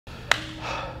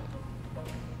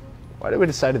Why did we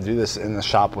decide to do this in the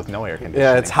shop with no air conditioning?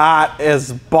 Yeah, it's hot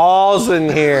as balls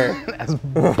in here. As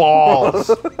balls.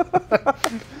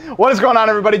 What is going on,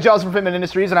 everybody? Joe's from Fitment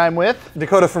Industries, and I'm with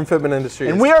Dakota from Fitment Industries.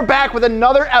 And we are back with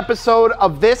another episode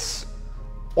of This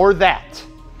or That.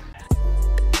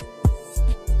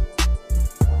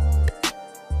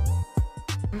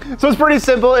 So it's pretty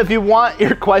simple. If you want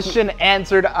your question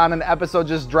answered on an episode,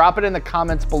 just drop it in the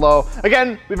comments below.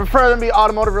 Again, we prefer them to be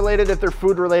automotive related. If they're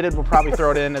food related, we'll probably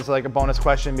throw it in as like a bonus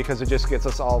question because it just gets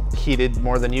us all heated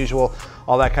more than usual,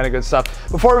 all that kind of good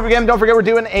stuff. Before we begin, don't forget we're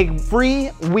doing a free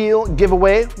wheel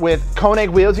giveaway with Konig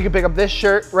wheels. You can pick up this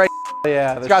shirt right.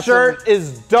 Yeah, the shirt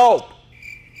is dope.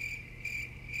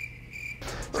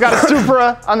 It's got a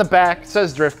Supra on the back, it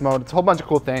says drift mode. It's a whole bunch of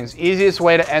cool things. Easiest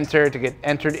way to enter to get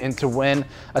entered in to win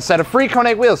a set of free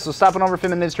Konig wheels. So stop on over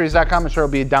fitmentindustries.com. I'm sure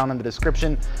it'll be down in the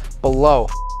description below.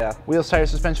 Yeah. Wheels,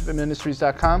 tires, suspension,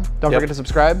 fitmentindustries.com. Don't forget to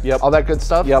subscribe. Yep. All that good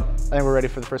stuff. Yep. I think we're ready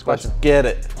for the first question. Let's get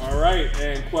it. All right,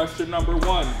 and question number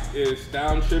one is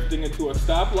downshifting into a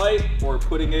stoplight or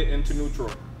putting it into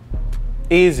neutral?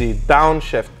 Easy,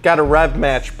 downshift. Got a rev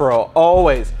match, bro.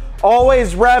 Always.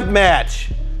 Always rev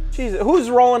match. Jeez, who's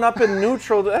rolling up in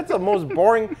neutral? That's the most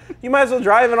boring. You might as well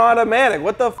drive an automatic.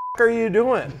 What the f are you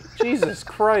doing? Jesus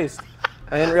Christ.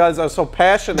 I didn't realize I was so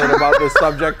passionate about this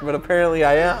subject, but apparently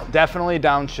I am. Definitely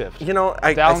downshift. You know,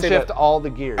 downshift all the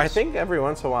gears. I think every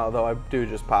once in a while, though, I do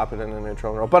just pop it in a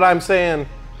neutral roll. But I'm saying,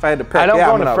 if I had to pick, I don't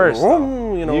go into first.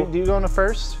 You know. Do you go into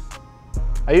first?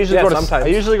 I usually go to sometimes. I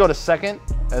usually go to second,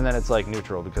 and then it's like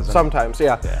neutral because sometimes,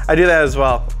 yeah. I do that as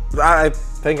well. I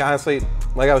think honestly,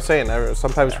 like I was saying,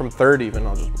 sometimes from third even,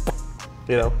 I'll just,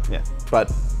 you know. Yeah.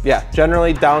 But yeah,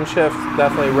 generally downshift,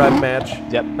 definitely rev match.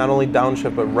 Yep. Not only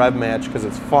downshift, but rev match because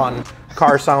it's fun.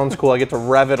 Car sounds cool. I get to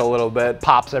rev it a little bit.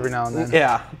 Pops every now and then.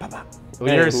 Yeah.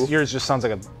 Well, yours just sounds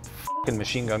like a fucking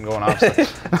machine gun going off.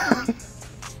 So.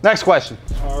 Next question.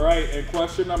 All right, and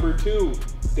question number two.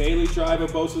 Daily drive a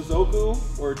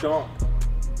bosozoku or donk?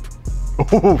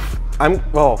 Oof.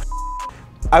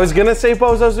 I was gonna say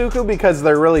bosozoku because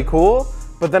they're really cool,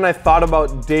 but then I thought about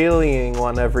dailying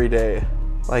one every day.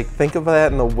 Like, think of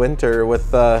that in the winter with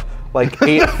the like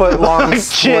 8-foot long like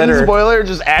splitter. Chin spoiler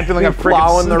just acting like a freaking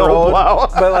plowing the road. Plow.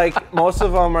 But like most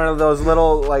of them are those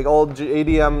little like old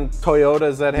ADM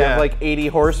Toyotas that have like 80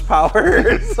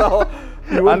 horsepower. So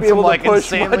you wouldn't be able to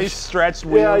push insanely much, stretched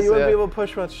wheels. Yeah, you wouldn't be able to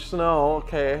push much snow.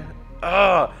 Okay.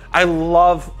 I'm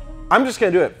just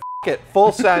gonna do it. F it.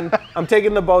 Full send. I'm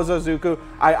taking the bosozoku.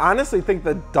 I honestly think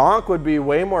the donk would be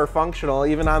way more functional,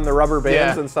 even on the rubber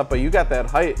bands and stuff. But you got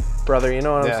that height, brother. You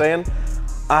know what I'm saying?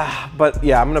 But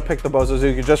yeah, I'm gonna pick the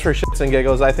bosozoku just for shits and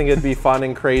giggles. I think it'd be fun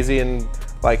and crazy and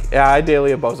like, yeah, I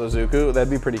daily a bosozoku. That'd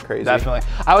be pretty crazy. Definitely.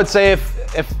 I would say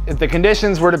if the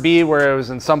conditions were to be where it was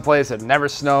in some place that never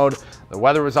snowed, the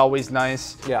weather was always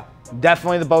nice. Yeah.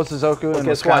 Definitely the bosozoku in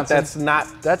Wisconsin.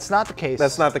 What? That's not the case.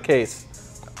 That's not the case.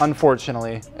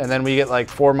 Unfortunately. And then we get like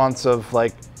 4 months of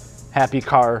like happy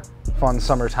car, fun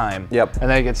summertime. Yep. And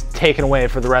then it gets taken away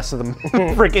for the rest of the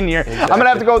freaking year. Exactly. I'm gonna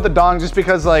have to go with the dong just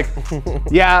because like,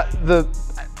 yeah, the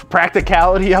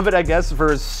practicality of it, I guess,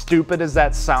 for as stupid as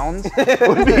that sounds,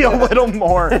 would be a little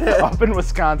more up in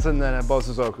Wisconsin than at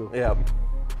bosozoku. Yep.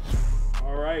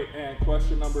 All right, and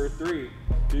question number three.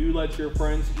 Do you let your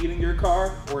friends eat in your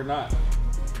car or not?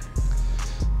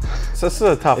 So this is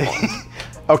a tough one.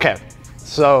 Okay,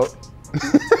 so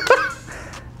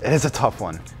it is a tough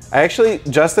one. I actually,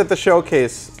 just at the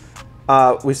showcase,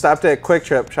 we stopped at Quick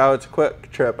Trip. Shout out to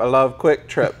Quick Trip. I love Quick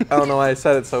Trip. I don't know why I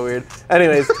said it so weird.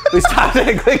 Anyways, we stopped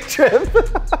at Quick Trip.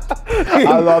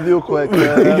 I love you, Quick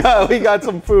Trip. We got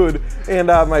some food. And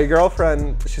my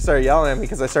girlfriend, she started yelling at me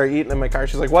because I started eating in my car.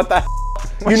 She's like, what the hell?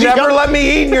 You never let me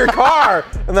eat in your car.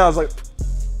 And then I was like,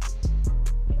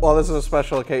 well, this is a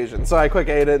special occasion. So I quick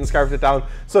ate it and scarfed it down.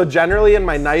 So generally in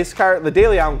my nice car, the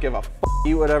daily I don't give a f,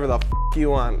 eat whatever the f you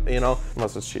want, you know,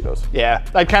 unless it's Cheetos. Yeah,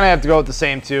 I kind of have to go with the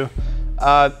same too.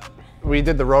 We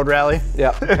did the road rally.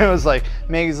 Yeah. It was like,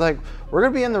 Maggie's like, we're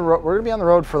gonna be on the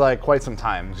road for like quite some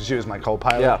time because she was my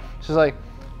co-pilot. Yeah. She's like,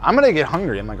 I'm gonna get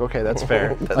hungry. I'm like, okay, that's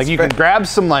fair. Like you can grab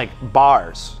some like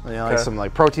bars, you know, like some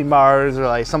like protein bars or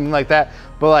like something like that.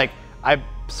 But like I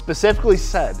specifically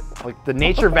said, like the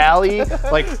Nature Valley,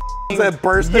 like that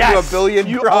burst into a billion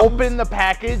you open the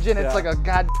package and it's like a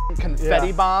goddamn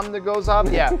confetti bomb that goes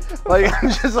off. Yeah. Like I'm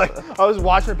just like, I was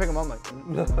watching her pick them up. I'm like,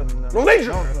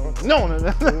 no.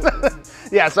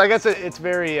 Yeah, so I guess it's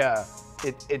very,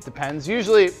 it depends.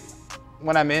 Usually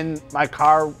when I'm in my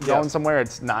car going somewhere,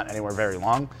 it's not anywhere very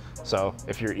long. So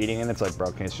if you're eating it, it's like,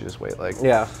 bro, can't you just wait like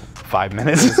 5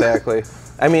 minutes? Exactly.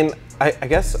 I mean, I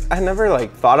guess I never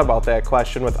like thought about that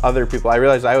question with other people. I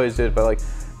realized I always did, but like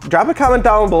Drop a comment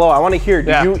down below. I want to hear,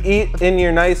 do you eat in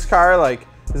your nice car? Like,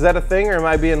 is that a thing, or am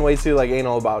I being way too like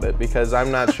anal about it? Because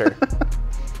I'm not sure.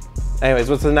 Anyways,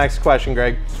 what's the next question,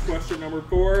 Greg? Question number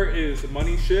 4 is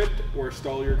money shift or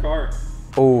stall your car?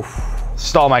 Oof.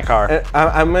 Stall my car.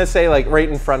 I'm gonna say like right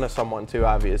in front of someone too.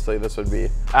 Obviously, this would be.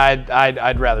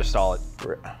 I'd rather stall it.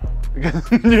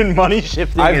 Dude, money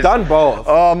shifting. I've done both.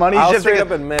 Oh, money shifting. I'll straight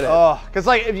up admit it. Oh, because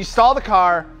like if you stall the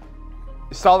car,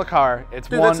 it's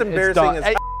Dude, one. That's embarrassing. It's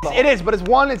done. It is, but it's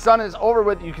one. It's done. It's over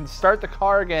with. You can start the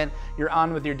car again. You're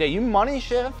on with your day. You money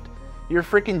shift. You're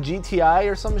freaking GTI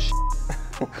or some shit.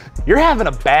 You're having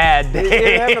a bad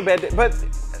day. You're having a bad day, but.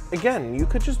 Again, you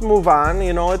could just move on,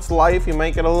 you know, it's life. You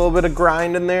might get a little bit of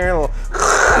grind in there,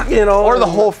 you know. Or the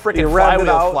whole freaking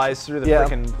flywheel flies through the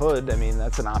freaking hood. I mean,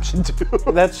 that's an option too.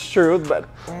 That's true, but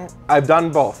I've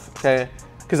done both, okay?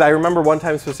 Because I remember one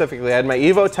time specifically, I had my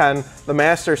Evo 10, the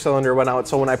master cylinder went out,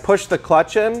 so when I pushed the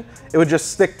clutch in, it would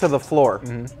just stick to the floor.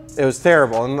 It was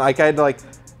terrible, and like I had to like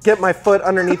get my foot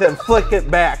underneath it and flick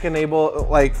it back and able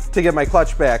like to get my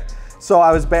clutch back. So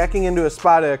I was backing into a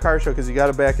spot at a car show because you got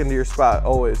to back into your spot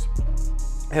always.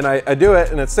 And I do it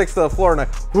and it sticks to the floor and I,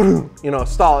 you know,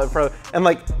 stall it for, and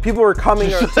like people were coming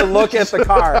to look at the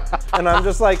car and I'm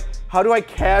just like, how do I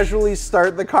casually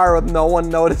start the car with no one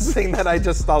noticing that I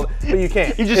just stalled it? But you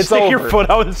can't. You just stick your foot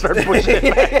out and start pushing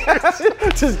it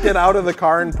back. Just get out of the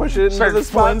car and push it into the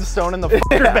spot. Start Flintstoning the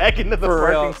fucker back into the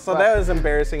parking spot. So that was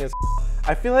embarrassing as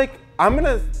I feel like I'm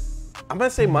gonna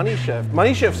say money shift.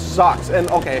 Money shift sucks, and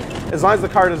okay, as long as the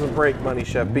car doesn't break, money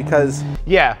shift, because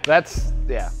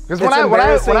because when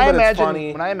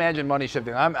I imagine money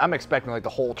shifting, I'm expecting like the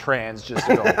whole trans just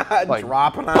to go like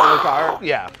dropping out of the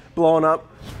car, blowing up.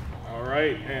 All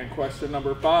right, and question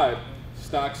number 5: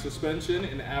 stock suspension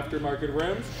in aftermarket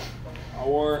rims,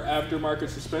 or aftermarket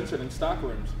suspension in stock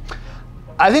rims?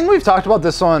 I think we've talked about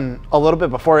this one a little bit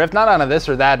before, if not on a this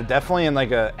or that, definitely in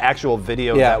like an actual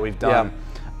video that we've done.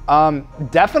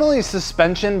 Definitely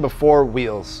suspension before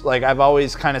wheels. Like I've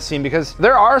always kind of seen, because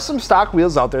there are some stock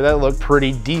wheels out there that look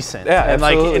pretty decent. Yeah, and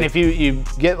absolutely. like, and if you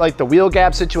get like the wheel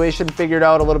gap situation figured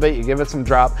out a little bit, you give it some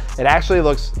drop, it actually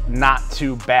looks not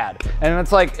too bad. And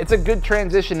it's like, it's a good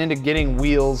transition into getting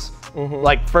wheels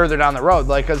like further down the road.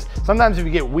 Like, cause sometimes if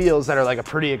you get wheels that are like a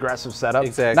pretty aggressive setup,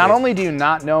 not only do you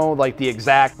not know like the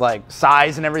exact like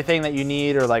size and everything that you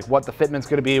need, or like what the fitment's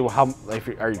gonna be, how, like,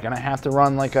 are you gonna have to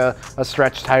run like a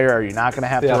stretch tire? Are you not gonna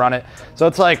have to run it? So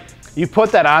it's like, you put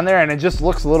that on there and it just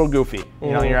looks a little goofy.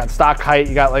 You know, you're at stock height,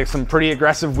 you got like some pretty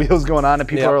aggressive wheels going on and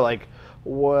people are like,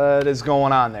 what is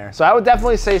going on there? So I would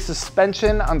definitely say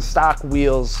suspension on stock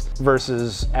wheels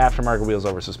versus aftermarket wheels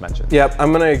over suspension. Yep,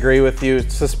 I'm gonna agree with you.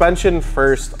 Suspension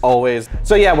first, always.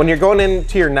 So yeah, when you're going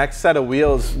into your next set of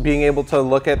wheels, being able to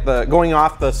look at going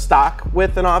off the stock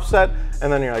width and offset,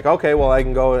 and then you're like, okay, well I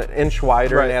can go an inch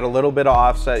wider and add a little bit of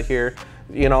offset here.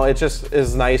 You know, it just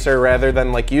is nicer, rather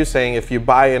than like you saying, if you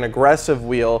buy an aggressive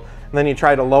wheel, and then you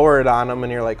try to lower it on them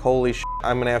and you're like, holy shit,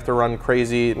 I'm gonna have to run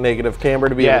crazy negative camber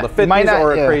to be able to fit these,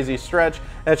 or a crazy stretch.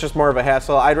 That's just more of a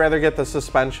hassle. I'd rather get the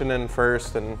suspension in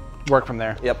first and work from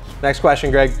there. Yep. Next question,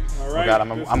 Greg. All right. Oh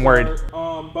God, I'm worried.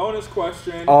 Our, bonus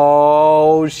question.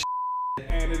 Oh shit.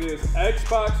 And it is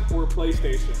Xbox or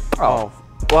PlayStation? Oh.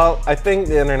 Well, I think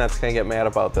the internet's gonna get mad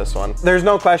about this one. There's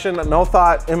no question, no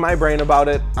thought in my brain about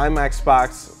it. I'm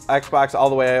Xbox all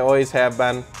the way. I always have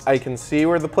been. I can see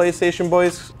where the PlayStation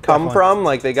boys come from.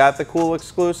 Like, they got the cool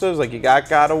exclusives, like you got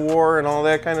God of War and all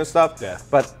that kind of stuff. Yeah.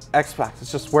 But Xbox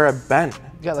is just where I've been.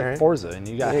 You got like Forza and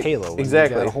you got Halo.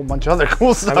 Exactly. And you got a whole bunch of other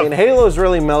cool stuff. I mean, Halo's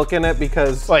really milking it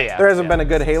because there hasn't been a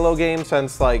good Halo game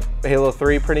since like Halo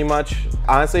 3 pretty much.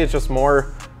 Honestly, it's just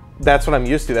more, that's what I'm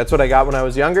used to. That's what I got when I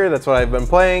was younger. That's what I've been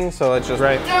playing. So it's just,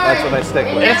 that's what I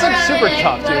stick with. It's like super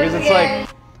tough too, because it's like,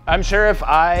 I'm sure if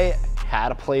I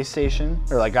had a PlayStation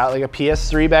or like got like a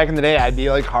PS3 back in the day, I'd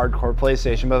be like hardcore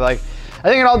PlayStation. But like, I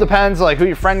think it all depends like who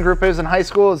your friend group is in high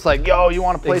school. It's like, yo, you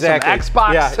want to play some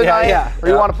Xbox tonight? Or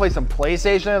you want to play some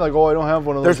PlayStation? Like, oh, I don't have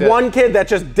one of those. There's one kid that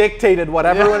just dictated what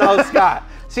everyone else got.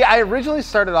 See, I originally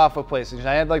started off with PlayStation.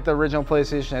 I had like the original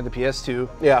PlayStation, I had the PS2.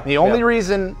 Yeah. The only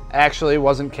reason actually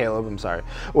wasn't Caleb, I'm sorry,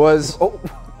 was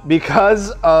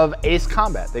because of Ace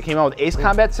Combat. They came out with Ace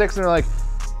Combat 6 and they're like,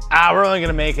 we're only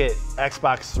gonna make it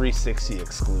Xbox 360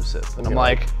 exclusive. And I'm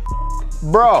like,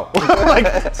 bro, like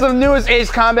it's the newest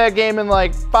Ace Combat game in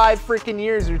like 5 freaking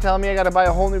years. You're telling me I gotta buy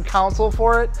a whole new console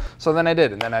for it? So then I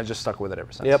did, and then I just stuck with it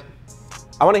ever since. Yep.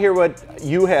 I want to hear what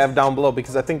you have down below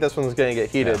because I think this one's going to get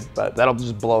heated. Yeah. But that'll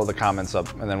just blow the comments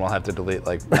up, and then we'll have to delete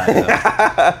like 9 of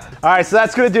them. All right, so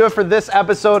that's going to do it for this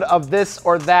episode of This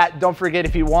or That. Don't forget,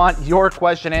 if you want your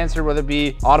question answered, whether it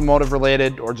be automotive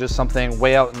related or just something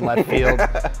way out in left field,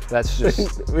 that's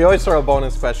just... We always throw a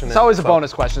bonus question in. It's always a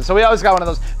bonus question. So we always got one of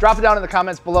those. Drop it down in the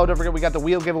comments below. Don't forget, we got the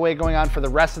wheel giveaway going on for the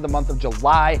rest of the month of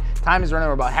July. Time is running.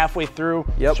 We're about halfway through.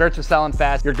 Yep. Shirts are selling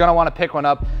fast. You're going to want to pick one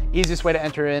up. Easiest way to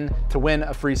enter in to win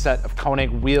a free set of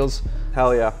Konig wheels.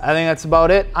 Hell yeah. I think that's about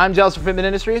it. I'm Jealous from Fitment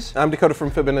Industries. I'm Dakota from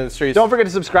Fitment Industries. Don't forget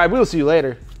to subscribe. We will see you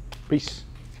later. Peace.